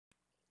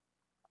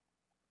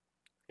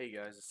Hey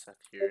guys, it's Seth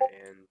here,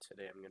 and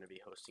today I'm going to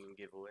be hosting a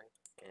giveaway,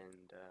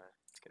 and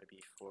it's going to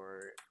be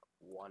for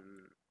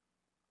one,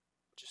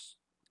 just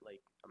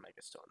like a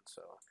Mega Stone.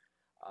 So,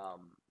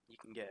 you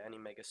can get any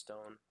Mega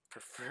Stone,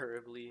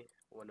 preferably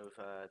one of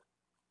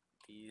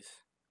these,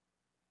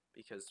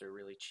 because they're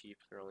really cheap.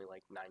 They're only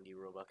like 90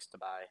 Robux to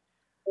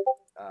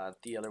buy.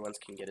 The other ones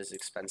can get as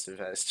expensive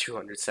as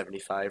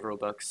 275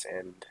 Robux,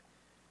 and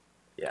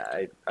yeah,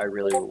 I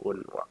really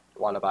wouldn't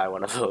want to buy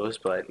one of those,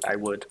 but I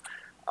would.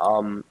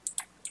 Um,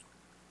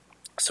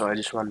 So I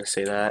just wanted to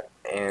say that,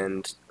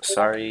 and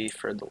sorry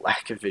for the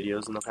lack of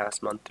videos in the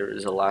past month. There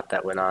was a lot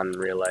that went on in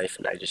real life,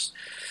 and I just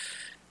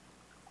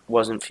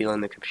wasn't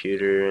feeling the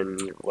computer and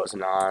it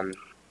wasn't on.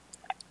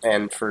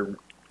 And for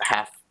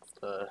half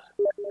the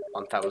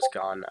month I was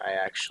gone, I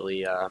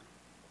actually,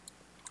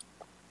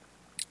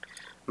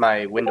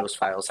 my Windows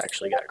files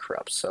actually got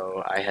corrupt,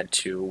 so I had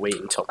to wait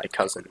until my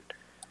cousin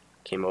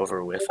came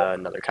over with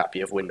another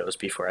copy of Windows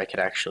before I could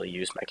actually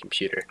use my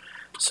computer.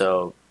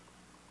 So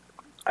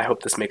I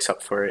hope this makes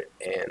up for it,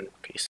 and peace.